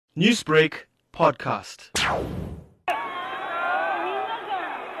Newsbreak Podcast.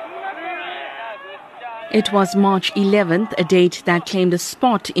 It was March 11th, a date that claimed a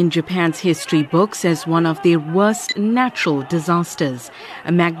spot in Japan's history books as one of their worst natural disasters.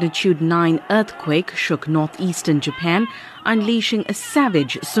 A magnitude 9 earthquake shook northeastern Japan, unleashing a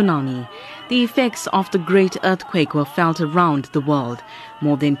savage tsunami. The effects of the great earthquake were felt around the world.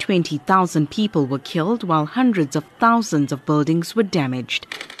 More than 20,000 people were killed, while hundreds of thousands of buildings were damaged.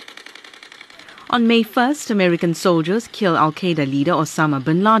 On May 1st, American soldiers killed Al-Qaeda leader Osama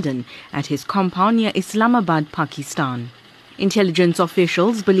bin Laden at his compound near Islamabad, Pakistan. Intelligence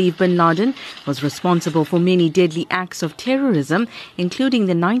officials believe bin Laden was responsible for many deadly acts of terrorism, including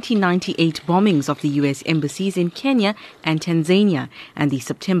the 1998 bombings of the U.S. embassies in Kenya and Tanzania and the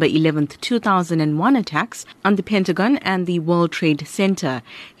September 11, 2001 attacks on the Pentagon and the World Trade Center.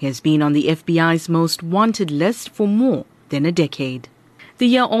 He has been on the FBI's most wanted list for more than a decade. The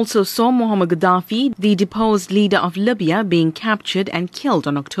year also saw Muammar Gaddafi, the deposed leader of Libya, being captured and killed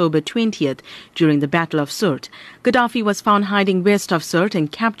on October 20th during the Battle of Sirte. Gaddafi was found hiding west of Sirte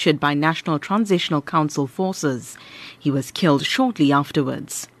and captured by National Transitional Council forces. He was killed shortly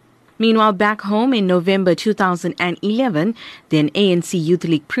afterwards. Meanwhile, back home in November 2011, then ANC Youth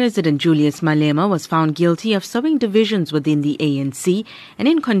League President Julius Malema was found guilty of sowing divisions within the ANC, and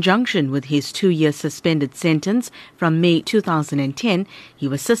in conjunction with his 2-year suspended sentence from May 2010, he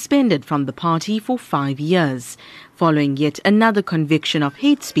was suspended from the party for 5 years. Following yet another conviction of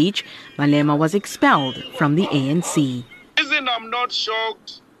hate speech, Malema was expelled from the ANC. The reason I'm not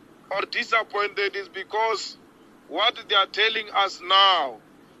shocked or disappointed is because what they are telling us now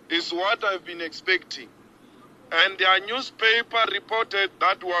is what I've been expecting. And their newspaper reported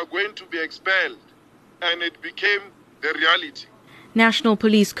that we are going to be expelled, and it became the reality. National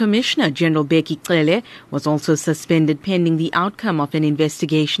Police Commissioner General Bheki Cele was also suspended pending the outcome of an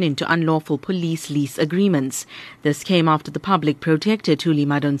investigation into unlawful police lease agreements. This came after the public protector Thuli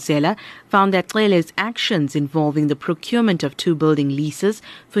Madonsela found that Cele's actions involving the procurement of 2 building leases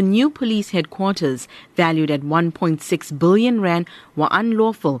for new police headquarters valued at 1.6 billion rand were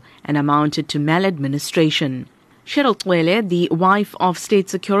unlawful and amounted to maladministration. Cheryl Cele, the wife of State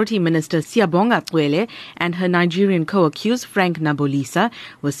Security Minister Siyabonga Cele, and her Nigerian co-accused Frank Nabolisa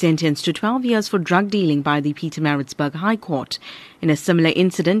were sentenced to 12 years for drug dealing by the Pietermaritzburg High Court. In a similar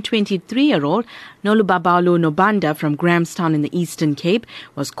incident, 23-year-old Nolubabalo Nobanda from Grahamstown in the Eastern Cape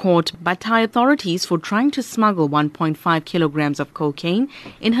was caught by Thai authorities for trying to smuggle 1.5 kilograms of cocaine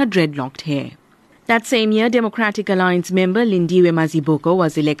in her dreadlocked hair. That same year, Democratic Alliance member Lindiwe Maziboko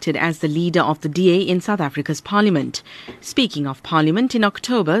was elected as the leader of the DA in South Africa's parliament. Speaking of parliament, in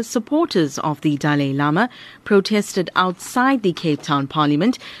October, supporters of the Dalai Lama protested outside the Cape Town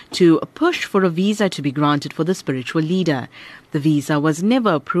parliament to push for a visa to be granted for the spiritual leader. The visa was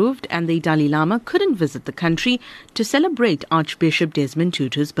never approved and the Dalai Lama couldn't visit the country to celebrate Archbishop Desmond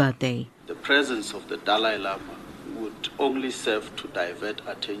Tutu's birthday. The presence of the Dalai Lama would only serve to divert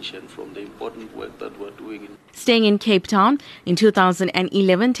attention from the important work that we're doing. Staying in Cape Town, in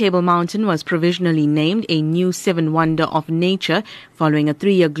 2011, Table Mountain was provisionally named a new 7 wonder of nature following a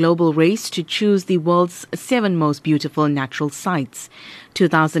 3-year global race to choose the world's 7 most beautiful natural sites.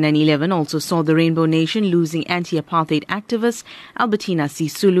 2011 also saw the Rainbow Nation losing anti-apartheid activist Albertina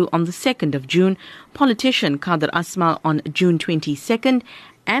Sisulu on the 2nd of June, politician Kader Asmal on June 22nd,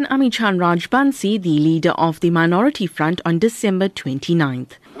 and Amichan Rajbansi, the leader of the Minority Front, on December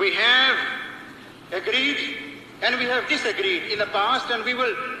 29th. We have agreed and we have disagreed in the past, and we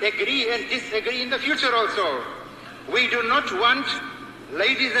will agree and disagree in the future also. We do not want,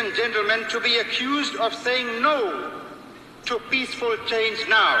 ladies and gentlemen, to be accused of saying no to peaceful change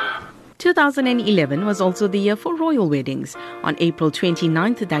now. 2011 was also the year for royal weddings. On April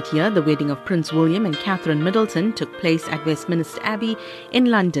 29th that year, the wedding of Prince William and Catherine Middleton took place at Westminster Abbey in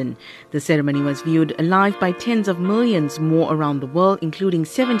London. The ceremony was viewed live by tens of millions more around the world, including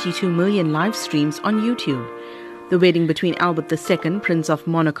 72 million live streams on YouTube. The wedding between Albert II, Prince of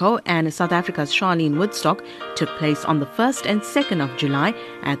Monaco, and South Africa's Charlene Woodstock took place on the 1st and 2nd of July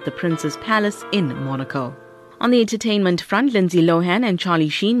at the Prince's Palace in Monaco. On the entertainment front, Lindsay Lohan and Charlie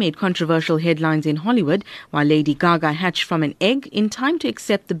Sheen made controversial headlines in Hollywood, while Lady Gaga hatched from an egg in time to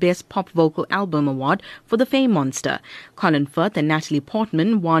accept the Best Pop Vocal Album award for The Fame Monster. Colin Firth and Natalie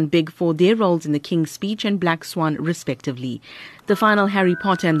Portman won big for their roles in The King's Speech and Black Swan, respectively. The The final Harry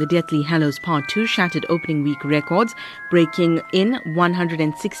Potter and the Deathly Hallows Part 2 shattered opening week records, breaking in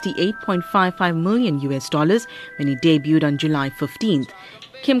 $168.55 million when it debuted on July 15th.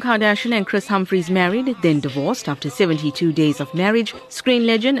 Kim Kardashian and Chris Humphries married, then divorced after 72 days of marriage. Screen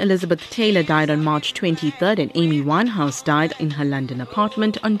legend Elizabeth Taylor died on March 23rd and Amy Winehouse died in her London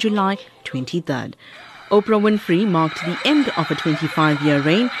apartment on July 23rd. Oprah Winfrey marked the end of a 25-year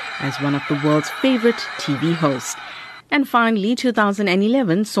reign as one of the world's favorite TV hosts. And finally,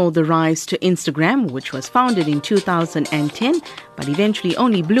 2011 saw the rise to Instagram, which was founded in 2010, but eventually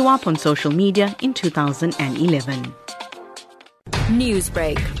only blew up on social media in 2011.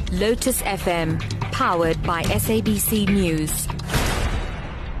 Newsbreak, Lotus FM, powered by SABC News.